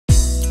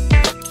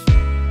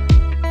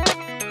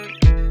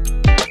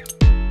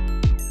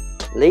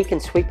Leek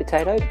and sweet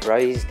potato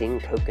braised in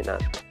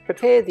coconut.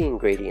 Prepare the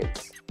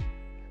ingredients.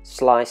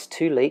 Slice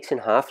 2 leeks in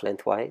half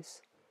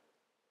lengthways.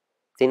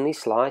 Thinly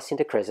slice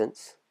into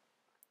crescents.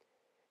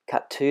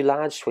 Cut 2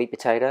 large sweet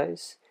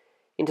potatoes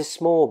into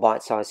small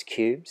bite-sized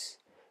cubes.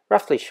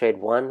 Roughly shred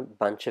 1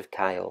 bunch of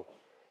kale.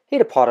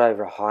 Heat a pot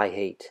over a high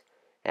heat.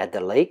 Add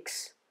the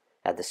leeks.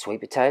 Add the sweet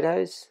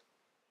potatoes.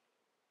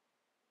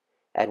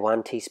 Add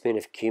 1 teaspoon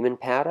of cumin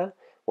powder,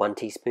 1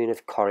 teaspoon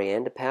of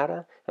coriander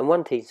powder, and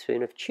 1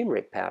 teaspoon of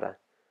turmeric powder.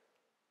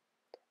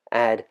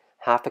 Add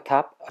half a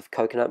cup of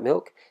coconut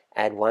milk.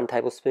 Add 1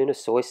 tablespoon of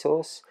soy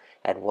sauce.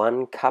 Add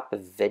 1 cup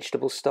of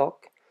vegetable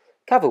stock.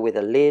 Cover with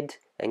a lid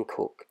and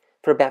cook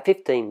for about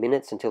 15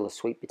 minutes until the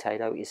sweet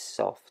potato is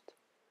soft.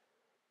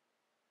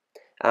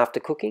 After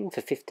cooking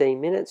for 15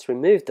 minutes,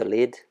 remove the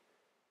lid.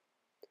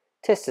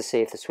 Test to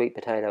see if the sweet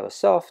potato is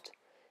soft.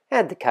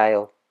 Add the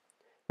kale.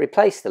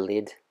 Replace the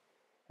lid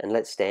and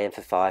let stand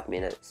for 5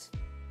 minutes.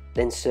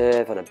 Then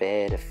serve on a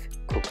bed of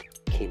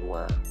cooked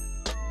quinoa.